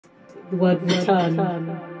the word return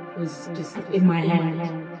was just in my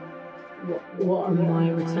head. What am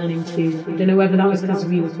I returning to? I don't know whether that was because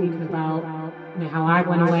we were talking about how I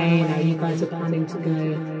went away and how you guys are planning to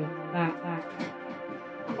go back.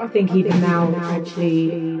 I think even now,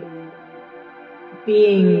 actually,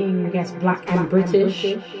 being, I guess, black and British,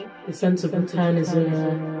 the sense of return is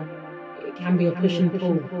it can be a push and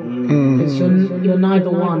pull, because you're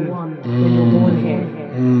neither one when you're born here.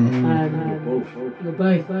 You're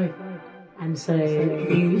both. And so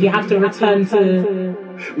you have to return to...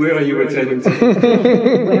 Where are you returning to?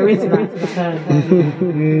 Where is that return?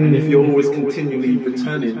 And if you're always continually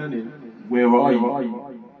returning, where are you?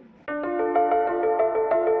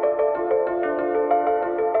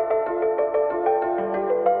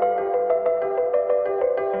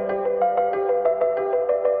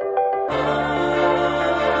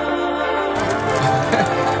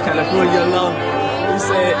 California love, we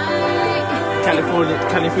say it.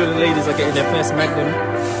 California ladies are getting their first Magnum.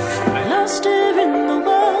 Lost here in the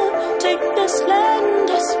world, take this land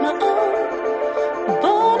as my own.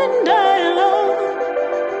 Born and die alone,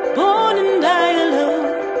 born and die alone.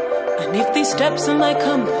 And if these steps are my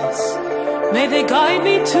compass, may they guide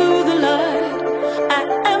me to the light. I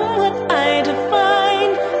am what I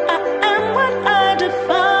define, I am what I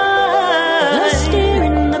define. Lost here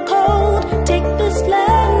in the cold, take this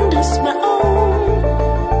land as my own.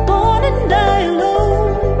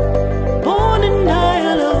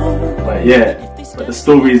 Yeah, but the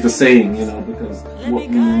story is the same, because what we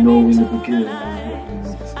know in the beginning is what we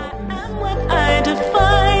need to stop in. I am what I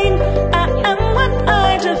define.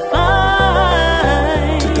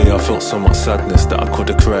 Today I felt so much sadness that I could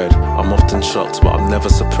have cried. I'm often shocked, but I'm never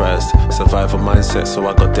surprised. Survivor mindset, so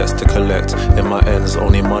I got debts to collect. In my ends,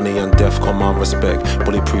 only money and death command respect.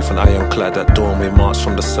 Bulletproof and ironclad at dawn, we march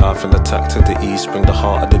from the south and attack to the east. Bring the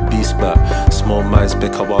heart of the beast back. Small minds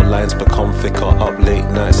bicker while lines become thicker. Up late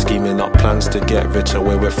nights, scheming up plans to get richer.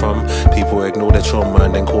 Where we're from, people ignore their trauma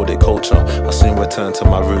and then call it culture. I soon return to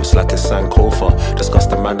my roots like it's Sankofa. Discuss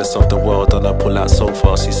the madness of the world and I pull out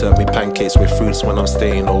sofa. She served me pancakes with fruits when I'm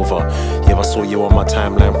staying over. Yeah, I saw you on my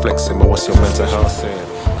timeline flexing, but what's your mental health saying?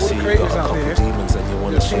 I see you got a couple demons and you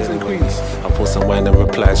want to share them with me. I pour some wine and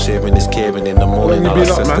reply, sharing is caring. In the morning I'll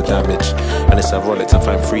assess the damage. And it's ironic to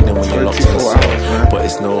find freedom when you're locked in a cell. But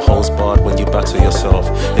it's no holds barred when you battle yourself.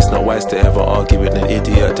 It's not wise to ever argue with an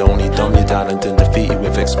idiot. They only dumb you down and then defeat you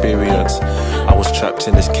with experience. I was trapped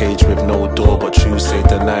in this cage with no door, but truth say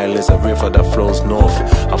denial is a river that flows north.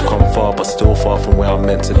 I've come far but still far from where I'm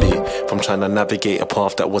meant to be. From trying to navigate a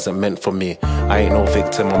path that wasn't meant for me. I ain't no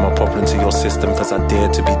victim, I'm a problem to your system, cause I dare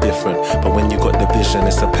to be different. But when you got the vision,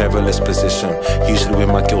 it's a perilous position. Usually with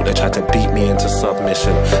my guilt they try to beat me into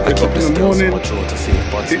submission. I keep the skills in my drawer to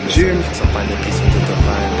save bodies. So finding peace with the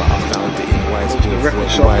divine, but I found it in wise with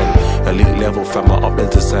wine. Elite level from my up the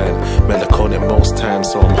design. Melancholic most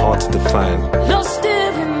times, so I'm hard to define. Lost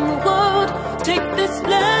here in the world, take this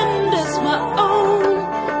land as my own.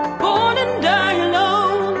 Born and die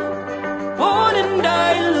alone, born and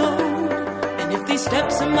die alone. And if these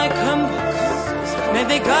steps are my compass, may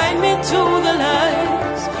they guide me to the light.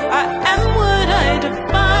 I am what I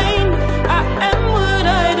define, I am what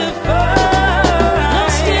I define.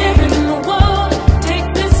 Lost here in the world, take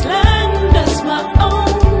this land as my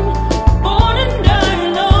own. Born and die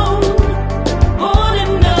alone, born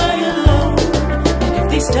and die alone. And if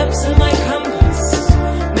these steps are my compass,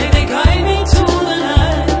 may they guide me to the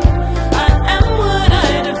light. I am what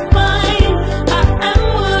I define, I am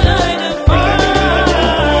what I define.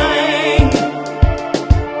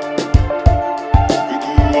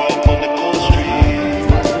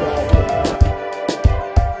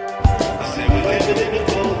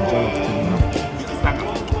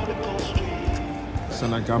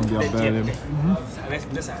 Gambia, Berlin.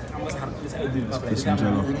 Fish and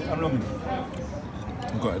jello.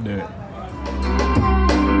 I've got to do it.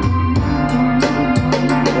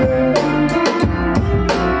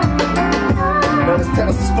 Let's tell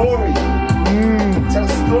a story. Tell a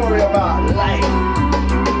story about life.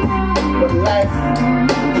 But life,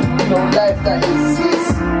 life that is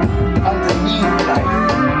underneath life.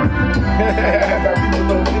 That people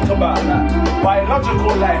don't think about that.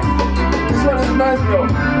 Biological life. This one reminds me of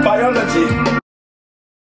biology.